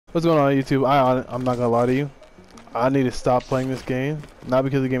What's going on YouTube? I'm not gonna lie to you. I need to stop playing this game. Not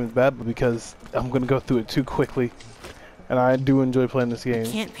because the game is bad, but because I'm gonna go through it too quickly. And I do enjoy playing this game.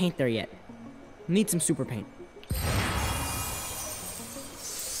 Can't paint there yet. Need some super paint.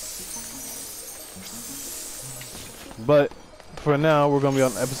 But for now, we're gonna be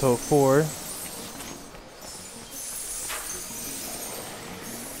on episode 4.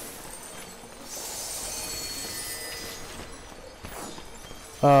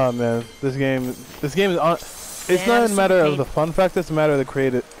 Oh man, this game is on. It's not a matter of the fun factor; it's a matter of the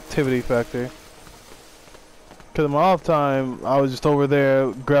creativity factor. Because in my off time, I was just over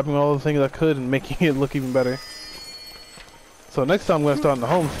there grabbing all the things I could and making it look even better. So next time I'm gonna start on the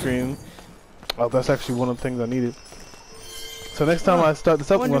home screen. Oh, that's actually one of the things I needed. So next time I start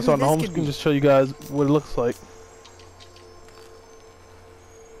this up, I'm gonna start on the home screen just show you guys what it looks like.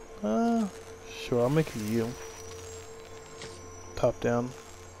 Sure, I'll make it you. Top down.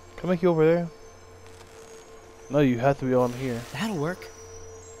 Can I make you over there? No, you have to be on here. That'll work.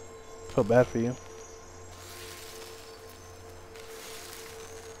 I feel bad for you.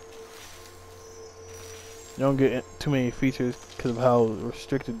 You don't get too many features because of how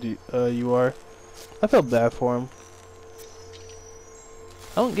restricted you are. I felt bad for him.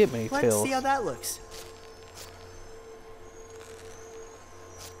 I don't get many tails. Let's see how that looks.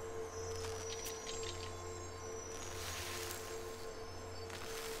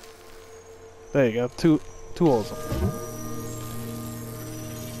 There you go, two holes.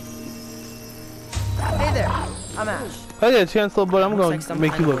 Hey there, I'm Ash. Hey, Chancellor, but I'm Looks gonna like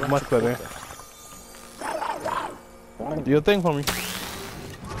make some you kind look of much better. Do your thing for me.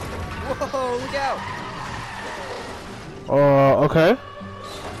 Whoa, look out! Okay.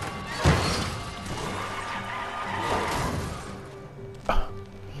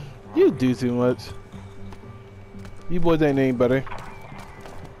 You do too much. You boys ain't any better.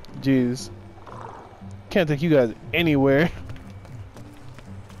 Jeez. Can't take you guys anywhere.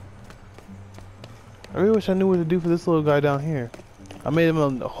 I really wish I knew what to do for this little guy down here. I made him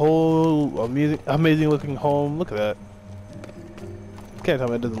a whole amazing looking home. Look at that. Can't tell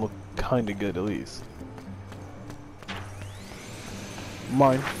me it doesn't look kinda good at least.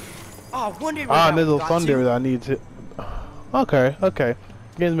 Mine. Oh, wondered And there's a thunder that I need to. Okay.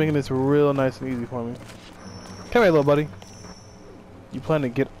 Game's making this real nice and easy for me. Come here, little buddy. You plan to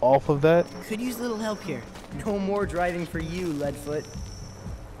get off of that? Could use a little help here. No more driving for you, Leadfoot.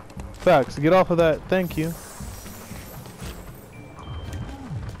 Facts. Get off of that. Thank you.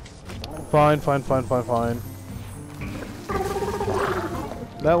 Fine.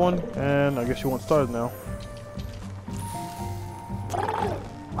 That one, and I guess you want stars now.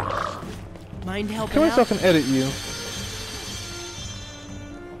 Mind helping Come here so I out? can edit you.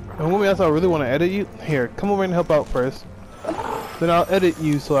 And when I really want to edit you, here, come over and help out first. Then I'll edit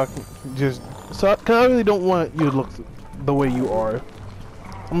you so I can just... Cause I really don't want you to look the way you are.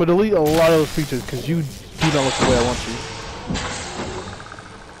 I'm gonna delete a lot of those features because you do not look the way I want you.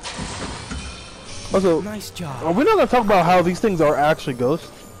 Also, Nice job. are we not gonna talk about how these things are actually ghosts?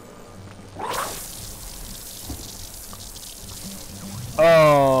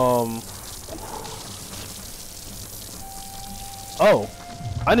 Oh,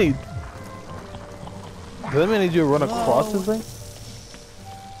 I need. Does that mean I need you to run across this thing?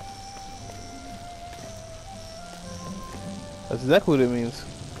 That's exactly what it means.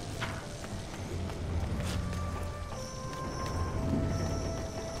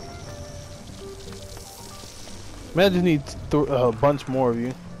 Man, I just need a bunch more of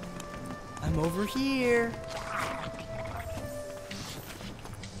you. I'm over here.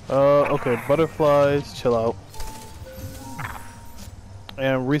 Okay, butterflies, chill out.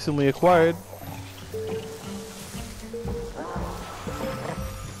 And recently acquired.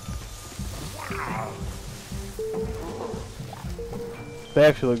 They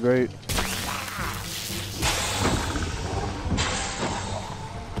actually look great.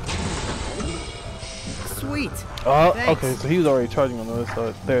 Sweet. Okay, so he was already charging on those,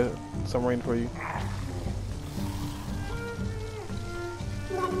 so there's some rain for you.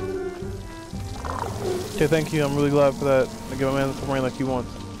 Okay, thank you. I'm really glad for that. I give a man some rain like he wants.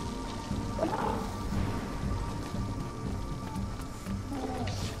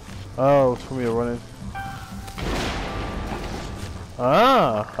 Oh, it's for me to run in.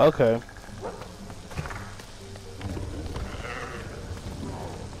 Ah, okay.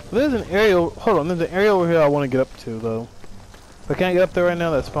 There's an area. Hold on, there's an area over here I want to get up to, though. If I can't get up there right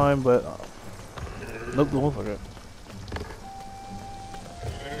now, that's fine, but. Nope, the whole fucker.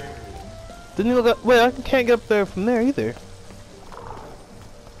 Didn't you look up? Wait, I can't get up there from there either.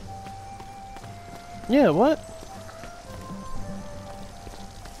 Yeah, what?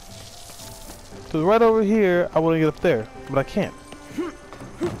 So right over here, I want to get up there, but I can't.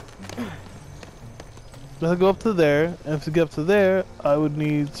 Let's go up to there, and to get up to there, I would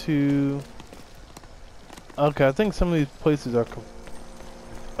need to... Okay, I think some of these places are...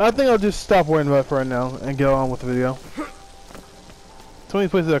 I think I'll just stop worrying about it for right now, and get on with the video. Some of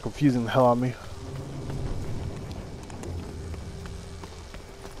these places are confusing the hell out of me.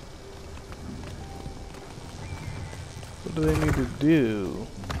 What do they need to do?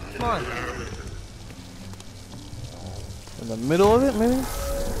 Come on. In the middle of it, maybe?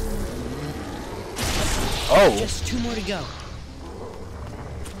 Oh! Just 2 more to go.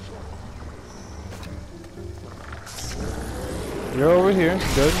 You're over here.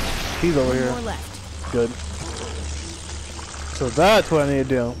 Good. He's over 1 here. more left. Good. So that's what I need to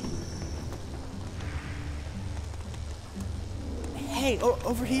do. Hey,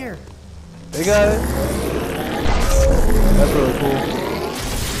 over here. They got it. That's really cool.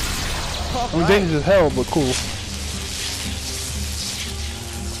 I mean, dangerous as hell, but cool.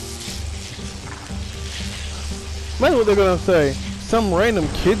 Imagine what they're gonna say. Some random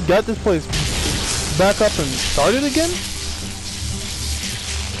kid got this place back up and started again?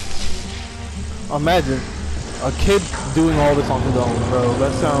 Imagine a kid doing all this on his own, bro.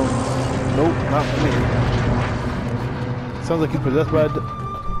 That sounds... Nope, not for me. Sounds like he's possessed by a...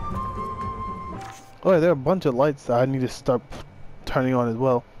 Oh, yeah, there are a bunch of lights that I need to start turning on as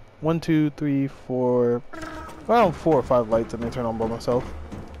well. 1, 2, 3, 4... Around 4 or 5 lights I may turn on by myself.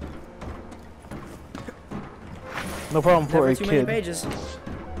 No problem for Never a too many kid. pages.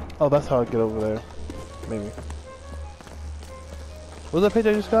 Oh, that's how I get over there. Maybe. What was that page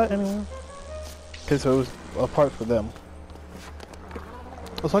I just got anyway? Okay, so it was a part for them.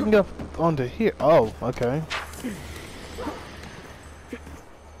 Oh, so I can get up onto here. Oh, okay.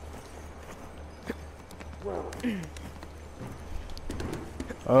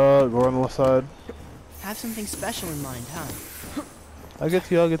 Go on the left side. Have something special in mind, huh? I'll get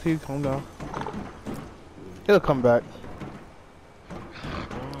to you, calm down. It'll come back.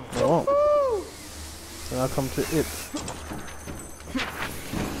 It won't. Then I'll come to it.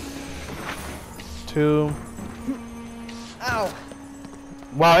 2. Ow.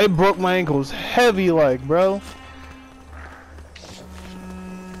 Wow, it broke my ankles heavy like, bro.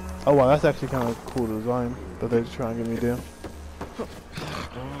 Oh wow, that's actually kind of cool design that they're trying to get me to do.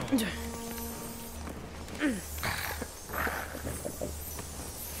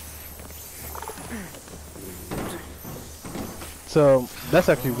 So, that's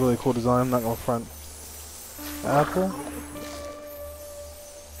actually really cool design, I'm not gonna front. Apple?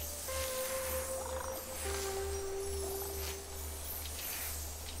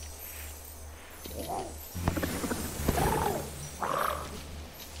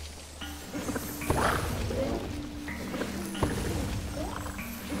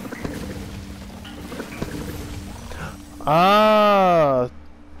 Ah,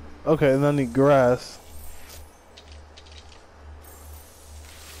 okay, and then the grass.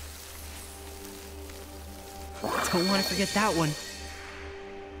 Don't want to forget that one.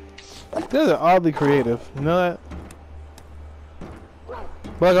 They're oddly creative, you know that?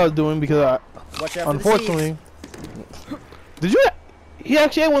 Like I was doing because I, Watch out for the unfortunately, did you? He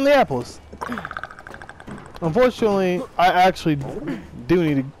actually ate one of the apples. Unfortunately, I actually do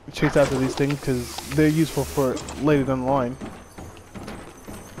need to chase after these things because they're useful for later down the line.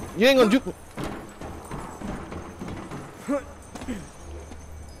 You ain't gonna juke me. Did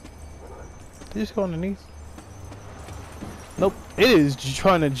you just go underneath? Nope. It is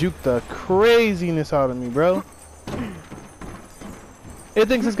trying to juke the craziness out of me, bro. It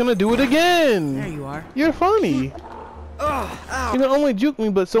thinks it's gonna do it again. There you are. You're funny. Ow. You can only juke me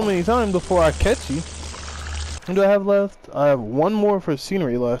but so many times before I catch you. What do I have left? I have 1 more for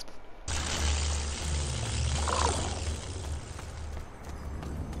scenery left.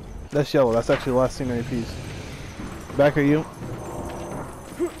 That's yellow. That's actually the last scenery piece. Back are you?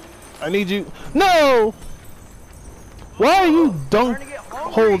 I need you. No! Why are you dunk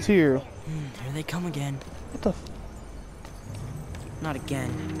holes here? Here they come again. What the f— Not again.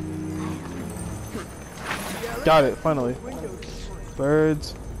 Got it, finally.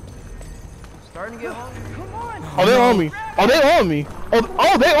 Birds. Starting to get hungry. Come on. Oh, they're on me. Oh, they're on me.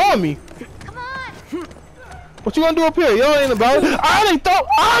 Oh, they're on me. Come on! What you gonna do up here? Y'all ain't about it. Ah, they throw.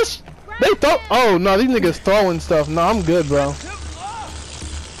 Ah, they throw. Oh, no, these niggas throwing stuff. No, I'm good, bro.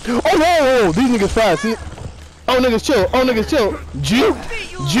 Oh, no, these niggas fast. Oh, niggas chill. Oh, niggas chill. Juked.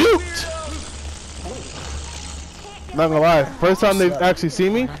 Juked. Not gonna lie. First time they actually see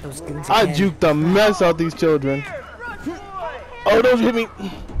me, Not those goons I again. juked the mess out these children. Oh, those hit me.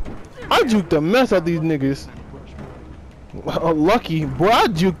 I juked the mess out these niggas. Well, lucky, boy, I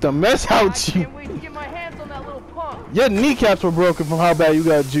juked the mess I out you. can't wait to get my hands on that little punk. Your kneecaps were broken from how bad you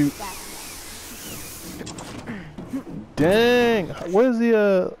got juked. Dang, where's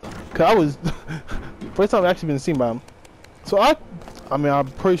the cause I was first time I've actually been seen by him. So I mean, I'm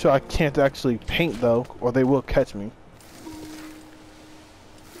pretty sure I can't actually paint though, or they will catch me.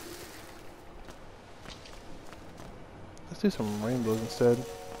 Let's do some rainbows instead.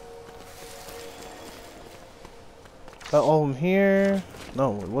 Got all of them here.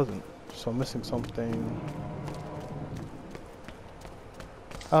 No, it wasn't. So I'm missing something.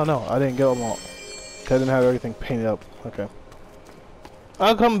 Oh no, I didn't get them all. I didn't have everything painted up. Okay.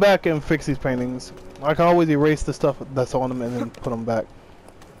 I'll come back and fix these paintings. I can always erase the stuff that's on them and then put them back.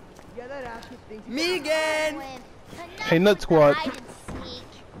 Yeah, that Ashley thinks Me again! Hey, Nut Squad.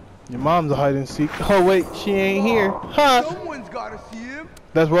 Your mom's a hide and seek. Oh wait, she ain't here. Ha! Someone's gotta see him.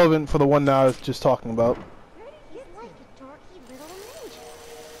 That's relevant for the one that I was just talking about. He's like a dorky little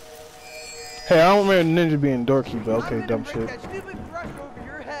ninja. Hey, I don't remember Ninja being dorky, but okay, I'm dumb gonna break shit. that stupid brush over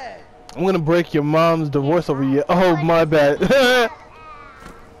your head. I'm gonna break your mom's divorce over you. Oh, my bad.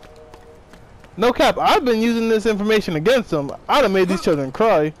 No cap, I've been using this information against them. I'd have made these children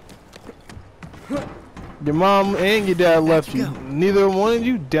cry. Your mom and your dad left you. Neither wanted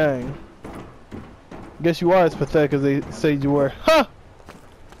you? Dang. Guess you are as pathetic as they say you were. Huh!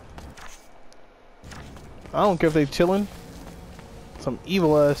 I don't care if they chillin'. Some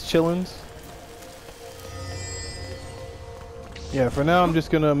evil ass chillins. Yeah, for now I'm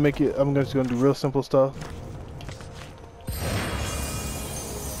just gonna make it, I'm just gonna do real simple stuff.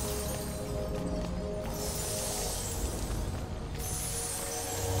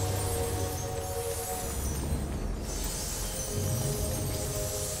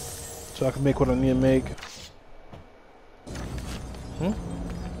 So I can make what I need to make.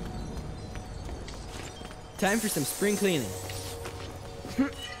 Time for some spring cleaning.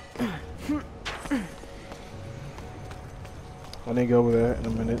 I need to go over there in a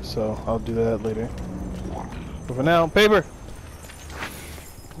minute, so I'll do that later. But for now, paper!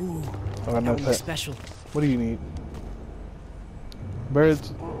 Ooh, I got no that pet. special. What do you need?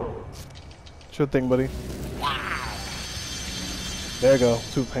 Birds. Sure thing, buddy. There you go.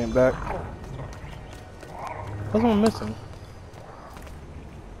 Super paint back. What's one missing?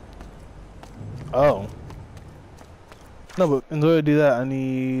 Oh. No, but in order to do that, I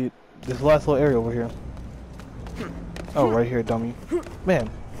need this last little area over here. Oh, right here, dummy. Man,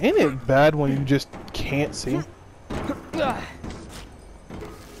 ain't it bad when you just can't see?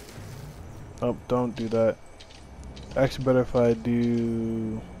 Oh, don't do that. Actually, better if I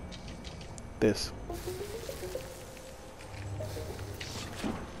do this.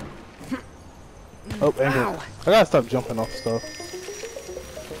 Oh, anger. I gotta stop jumping off stuff.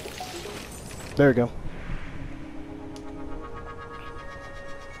 There we go.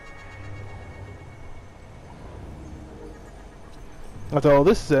 After all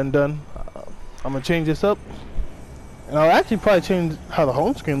this is said and done, I'm gonna change this up. And I'll actually probably change how the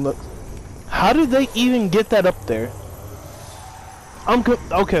home screen looks. How did they even get that up there?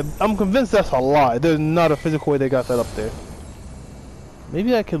 Okay, I'm convinced that's a lie. There's not a physical way they got that up there.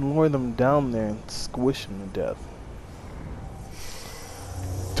 Maybe I can lure them down there and squish them to death.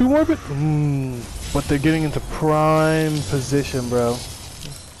 Too morbid? But they're getting into prime position, bro.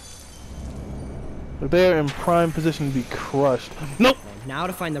 They're in prime position to be crushed. Nope! Now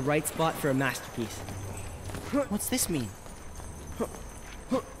to find the right spot for a masterpiece. What's this mean?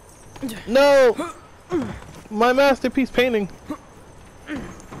 No! My masterpiece painting.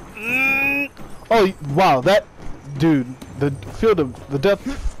 Oh, wow, that dude, the field of the depth.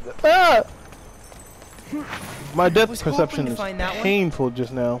 Ah! My depth perception is painful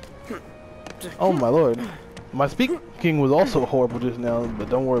just now. Oh my lord. My speaking was also horrible just now, but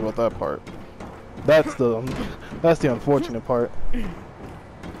don't worry about that part. That's the unfortunate part.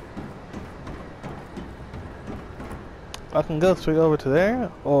 I can go straight over to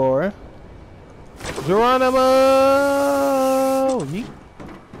there, or Geronimo! Yeet.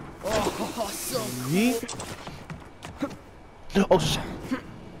 Oh, so Yeet. Oh shit.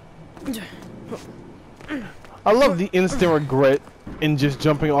 I love the instant regret in just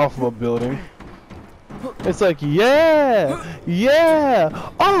jumping off of a building. It's like, yeah!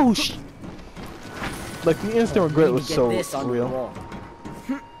 Yeah! Oh sh! Like the instant regret was so real.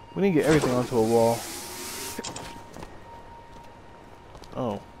 We need to get everything onto a wall.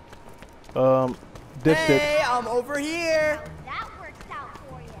 Oh. Dipstick. Hey, I'm over here. That works out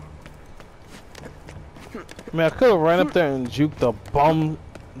for you. I mean, I could have ran up there and juked the bum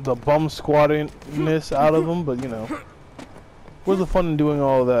squattiness out of them, but you know, where's the fun in doing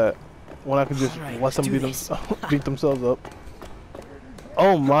all that? when I could just Alright, let them let's do this. beat themselves up.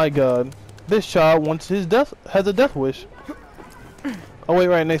 Oh my god. This child wants his has a death wish. Oh wait,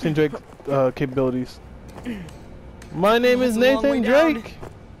 right, Nathan Drake capabilities. My name is It's a long way Nathan down. Drake.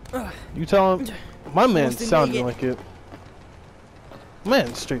 You tell him. My man Almost didn't sounded make it. like it.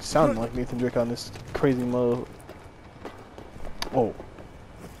 Man, straight sounded like Nathan Drake on this crazy mode. Oh.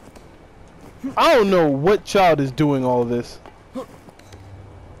 I don't know what child is doing all of this.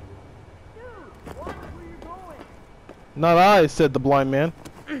 Not I, said the blind man.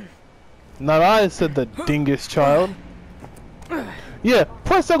 Not I, said the dingus child. Yeah,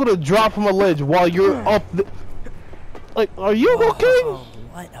 press circle to drop from a ledge while you're up the... Like, are you okay? Oh,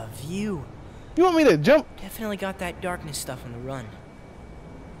 what a view. You want me to jump? Definitely got that darkness stuff on the run.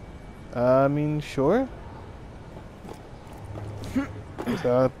 I mean, sure.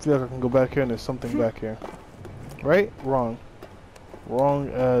 So I feel like I can go back here and there's something back here. Right? Wrong. Wrong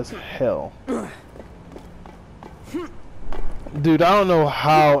as hell. Dude, I don't know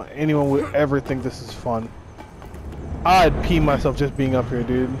how anyone would ever think this is fun. I'd pee myself just being up here,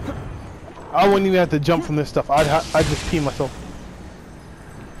 dude. I wouldn't even have to jump from this stuff. I'd just pee myself.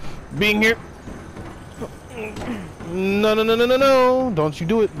 Being here. No, no, no, no, no, no. Don't you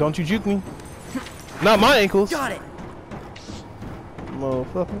do it. Don't you juke me. Not my ankles. Got it.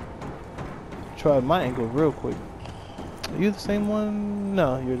 Motherfucker. Tried my ankle real quick. Are you the same one?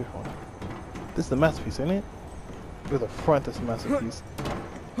 No, you're a different one. This is the masterpiece, ain't it? With the front, that's the masterpiece.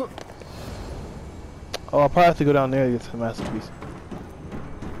 Oh, I'll probably have to go down there to get to the masterpiece.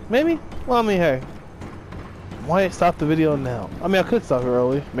 Maybe? Well, I mean, hey. Why stop the video now? I mean, I could stop it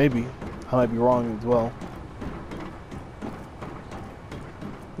early. Maybe. I might be wrong as well.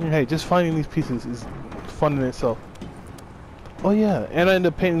 I mean, hey, just finding these pieces is fun in itself. Oh yeah, and I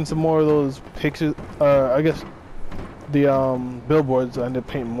ended up painting some more of those pictures. I guess the billboards. I ended up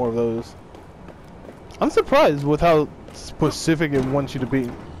painting more of those. I'm surprised with how specific it wants you to be.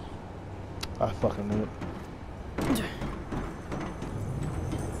 I fucking knew it.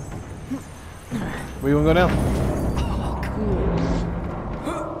 Where you wanna go now? Oh,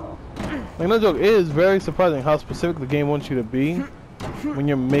 cool. Like, no joke, it is very surprising how specific the game wants you to be when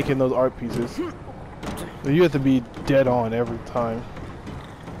you're making those art pieces. You have to be dead on every time.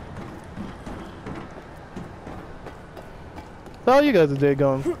 So how you guys' day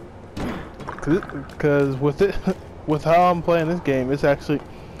going? Cause with it, with how I'm playing this game, it's actually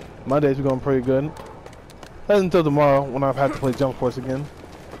my days are going pretty good. That's until tomorrow when I've had to play Jump Force again.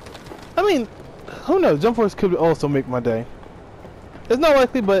 I mean, who knows? Jump Force could also make my day. It's not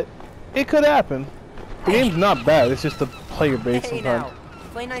likely, but it could happen. The game's not bad. It's just the player base Hey sometimes. now.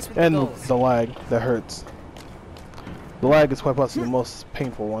 Play nice with And the goals. the lag that hurts. The lag is quite possibly the most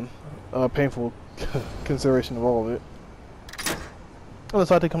painful one. Painful consideration of all of it. Unless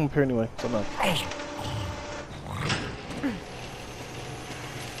I have to come up here anyway, so no.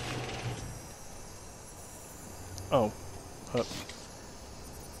 Oh.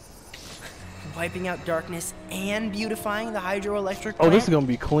 Wiping out darkness and beautifying the hydroelectric Oh, this is plant? gonna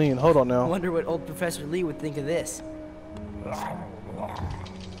be clean. Hold on now. Wonder what old Professor Lee would think of this.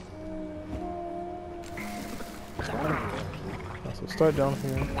 So start down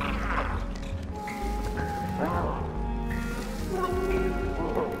here.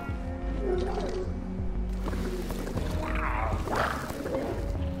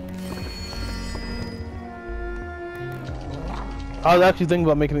 I was actually thinking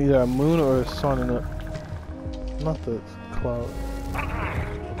about making either a moon or a sun in it. Not the cloud.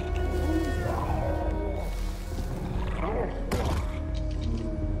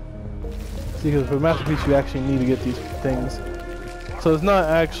 See, because for Masterpiece you actually need to get these things. So it's not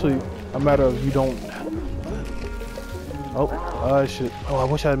actually a matter of you don't... Oh, shit. Oh, I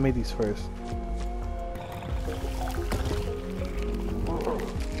wish I had made these first.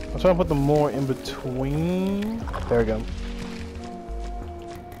 I'm trying to put them more in between. There we go.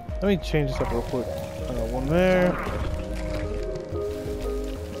 Let me change this up real quick. I got one there.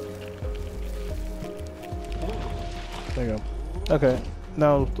 There you go. Okay,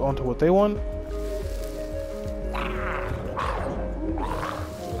 now on to what they want.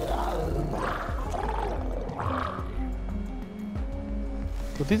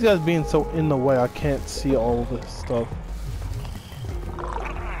 With these guys being so in the way, I can't see all of this stuff.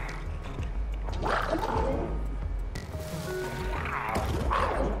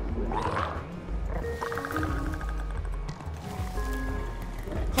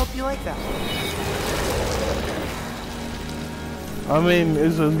 Hope you like that. I mean,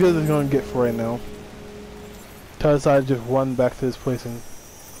 it's as good as it's gonna get for right now. Till I decide to just run back to this place and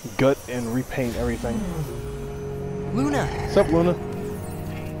gut and repaint everything. Luna! What's up, Luna?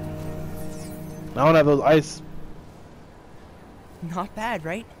 I don't have those ice Not bad,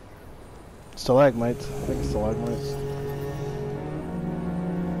 right? stalagmites. I think it's stalagmites.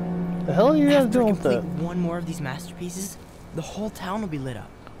 The hell are you guys After I doing with complete that? one more of these masterpieces, the whole town will be lit up.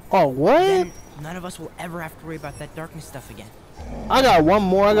 Oh, what? Then none of us will ever have to worry about that darkness stuff again. I got one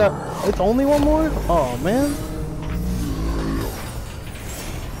more. It's only one more? Oh, man.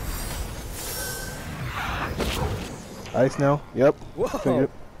 Ice now? Yep. Whoa. Figured.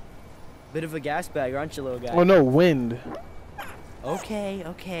 Bit of a gas bag, aren't you, little guy? Oh, no, wind. Okay,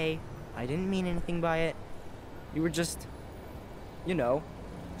 okay. I didn't mean anything by it. You were just, you know,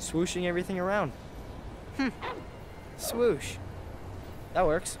 swooshing everything around. Swoosh. That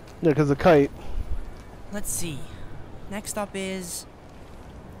works. Yeah, because the kite. Let's see. Next up is...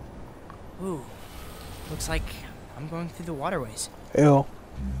 Ooh. Looks like I'm going through the waterways. Ew.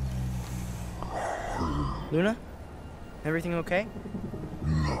 Luna? Everything okay?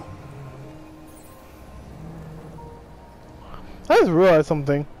 I just realized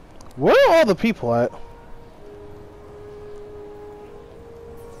something. Where are all the people at?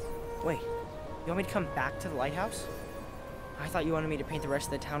 Wait, you want me to come back to the lighthouse? I thought you wanted me to paint the rest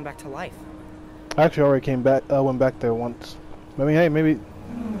of the town back to life. I actually already came back. Went back there once. I mean, hey, maybe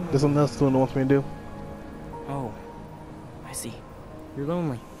there's something else Luna wants me to do. Oh, I see. You're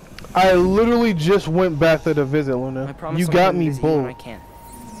lonely. I literally just went back there to visit, Luna. I promise You I'll got come me visit you when I bull. can.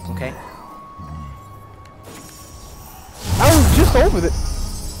 Okay? I was just over there.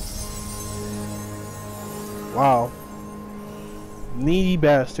 Wow. Needy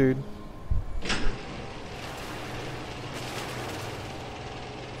bastard.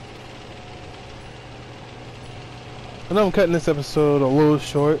 I know I'm cutting this episode a little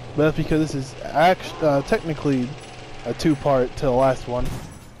short, but that's because this is actually technically a two-part to the last one.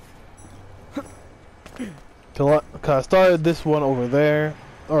 Cause I started this one over there,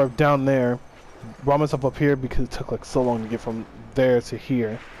 or down there, brought myself up here because it took like so long to get from there to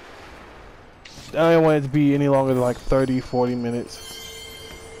here. I didn't want it to be any longer than like 30-40 minutes.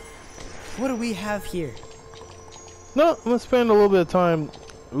 What do we have here? No, I'm gonna spend a little bit of time.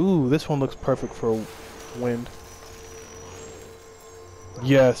 Ooh, this one looks perfect for wind.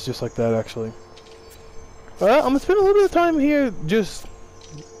 Yes, just like that actually. I'm gonna spend a little bit of time here just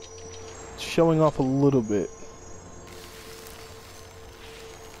showing off a little bit.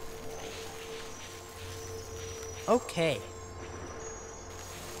 Okay.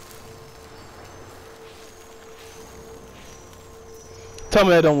 Tell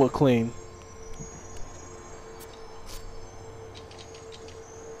me I don't look clean.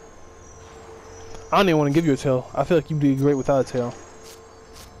 I don't even want to give you a tail. I feel like you'd be great without a tail.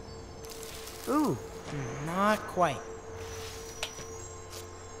 Ooh, not quite.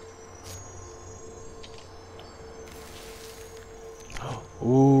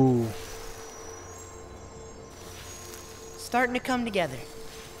 Ooh. Starting to come together.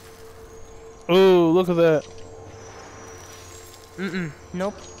 Ooh, look at that.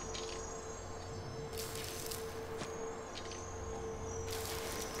 Nope.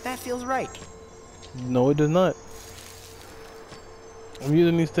 That feels right. No, it does not. I'm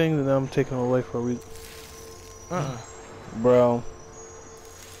using these things and then I'm taking them away for a reason. Bro.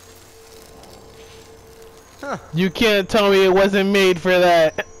 Huh. You can't tell me it wasn't made for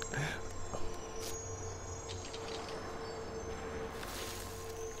that.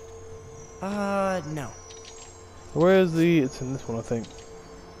 No. Where is the... It's in this one, I think.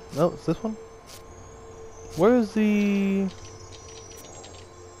 No, it's this one? Where is the...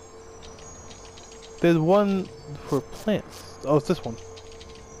 There's one for plants. Oh, it's this one.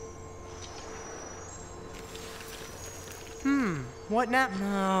 What now?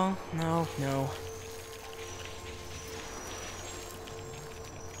 No, no, no.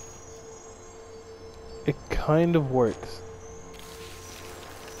 It kind of works.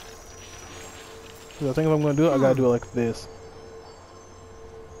 'Cause I think if I'm gonna do it, I gotta do it like this.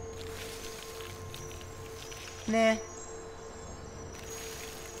 Nah.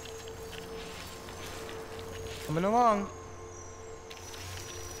 Coming along.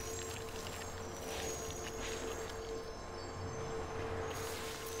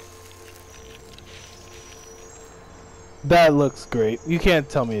 That looks great. You can't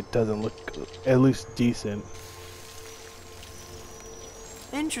tell me it doesn't look at least decent.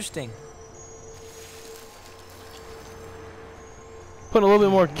 Interesting. Put a little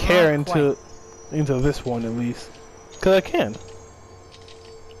bit more care Not into this one at least, cause I can.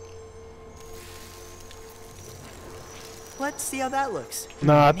 Let's see how that looks.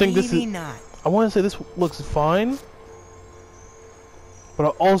 Nah, I think this is. Maybe not. I want to say this looks fine, but I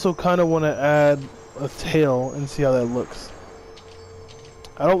also kind of want to add a tail and see how that looks.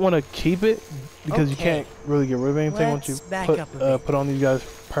 I don't want to keep it because you Okay. can't really get rid of anything once you Let's back up a bit. put on these guys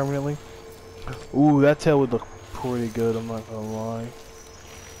permanently. Ooh, that tail would look pretty good. I'm not gonna lie.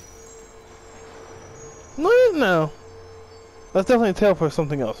 No, that's definitely a tail for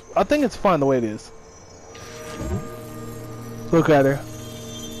something else. I think it's fine the way it is. Look at her.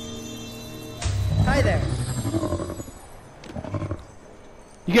 Hi there.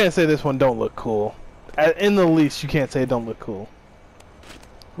 You can't say this one don't look cool. In the least, you can't say it don't look cool.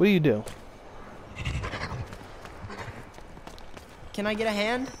 What do you do? Can I get a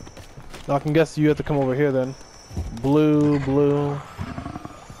hand? I can guess you have to come over here then. Blue, blue.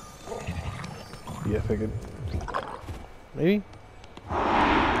 Yeah, I figured. Maybe?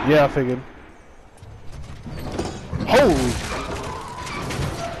 Yeah, I figured. Holy!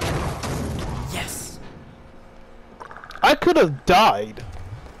 Yes. I could have died.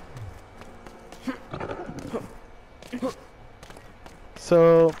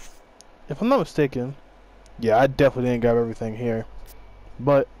 So, if I'm not mistaken, yeah, I definitely didn't grab everything here.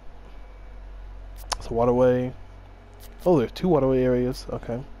 But, it's a waterway. Oh, there's 2 waterway areas.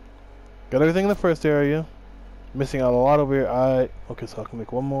 Okay. Got everything in the first area. Missing out a lot over here. Okay, so I can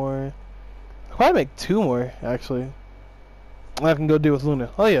make 1 more. I'll probably make 2 more, actually. I can go deal with Luna.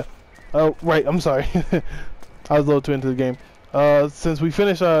 Oh, yeah. Oh, right. I'm sorry. I was a little too into the game. Since we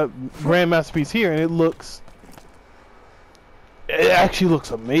finished our grand masterpiece here, and it actually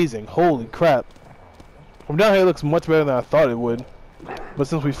looks amazing. Holy crap. From down here, it looks much better than I thought it would. But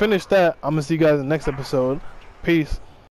since we finished that, I'm going to see you guys in the next episode. Peace.